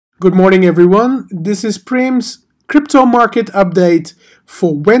Good morning, everyone. This is Prem's crypto market update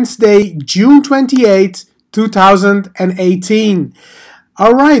for Wednesday, June 28, 2018.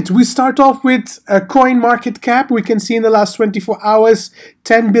 All right, we start off with a coin market cap. We can see in the last 24 hours,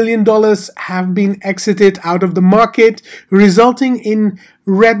 $10 billion have been exited out of the market, resulting in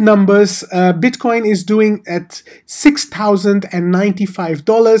red numbers. Bitcoin is doing at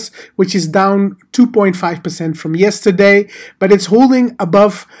 $6,095, which is down 2.5% from yesterday, but it's holding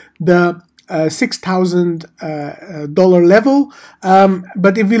above the $6,000 level.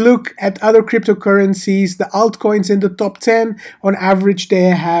 But if we look at other cryptocurrencies, the altcoins in the top 10, on average, they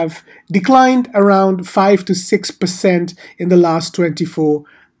have declined around 5 to 6% in the last 24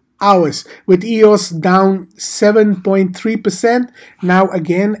 hours, with EOS down 7.3%, now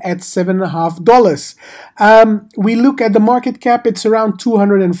again at $7.50. We look at the market cap, it's around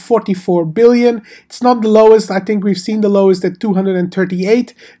 244 billion. It's not the lowest. I think we've seen the lowest at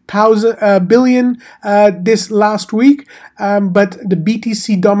 238 billion this last week, but the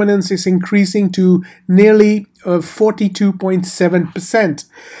BTC dominance is increasing to nearly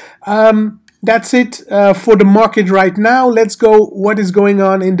 42.7%. That's it for the market right now. Let's go what is going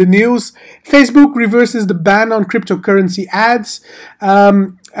on in the news. Facebook reverses the ban on cryptocurrency ads,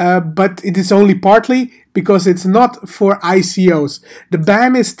 but it is only partly because it's not for ICOs. The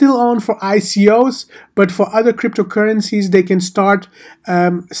ban is still on for ICOs, but for other cryptocurrencies, they can start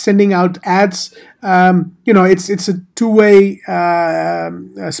sending out ads. It's a two-way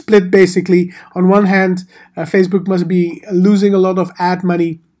split, basically. On one hand, Facebook must be losing a lot of ad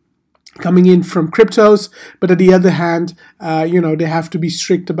money coming in from cryptos, but on the other hand, they have to be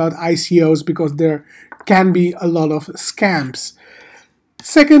strict about ICOs because there can be a lot of scams.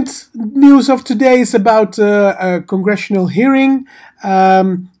 Second news of today is about a congressional hearing. A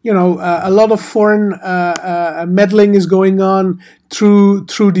lot of foreign meddling is going on through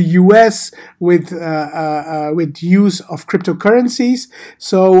the US with use of cryptocurrencies.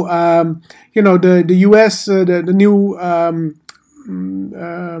 So the US, the new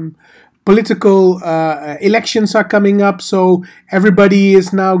political elections are coming up, so everybody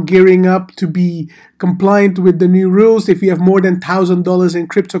is now gearing up to be compliant with the new rules. If you have more than $1,000 in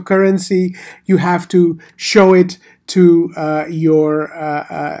cryptocurrency, you have to show it to you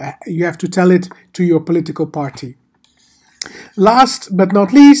have to tell it to your political party. Last but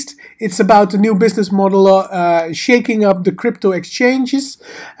not least, it's about a new business model shaking up the crypto exchanges.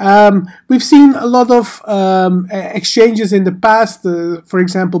 We've seen a lot of exchanges in the past, for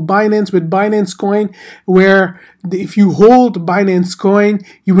example, Binance with Binance Coin, where if you hold Binance Coin,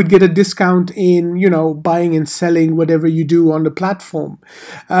 you would get a discount in, buying and selling whatever you do on the platform.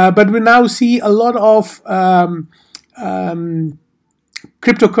 But we now see a lot of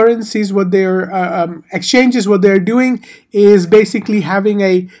cryptocurrencies, what they're exchanges, what they're doing is basically having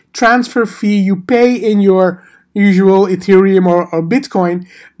a transfer fee you pay in your usual Ethereum or Bitcoin,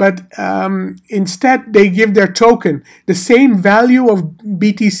 but instead they give their token, the same value of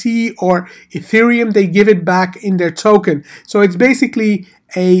BTC or Ethereum, they give it back in their token. So it's basically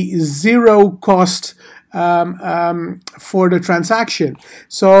a zero cost for the transaction.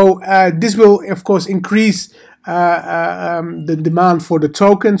 So this will, of course, increase the demand for the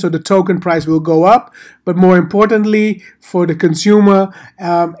token, so the token price will go up, but more importantly for the consumer,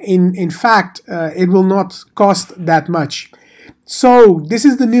 in fact, it will not cost that much. So this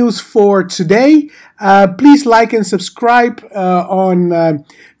is the news for today. Please like and subscribe on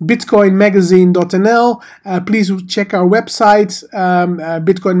bitcoinmagazine.nl. Please check our website,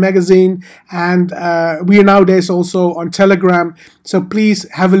 Bitcoin Magazine, and we are nowadays also on Telegram. So please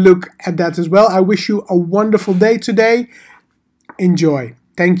have a look at that as well. I wish you a wonderful day today. Enjoy.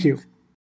 Thank you.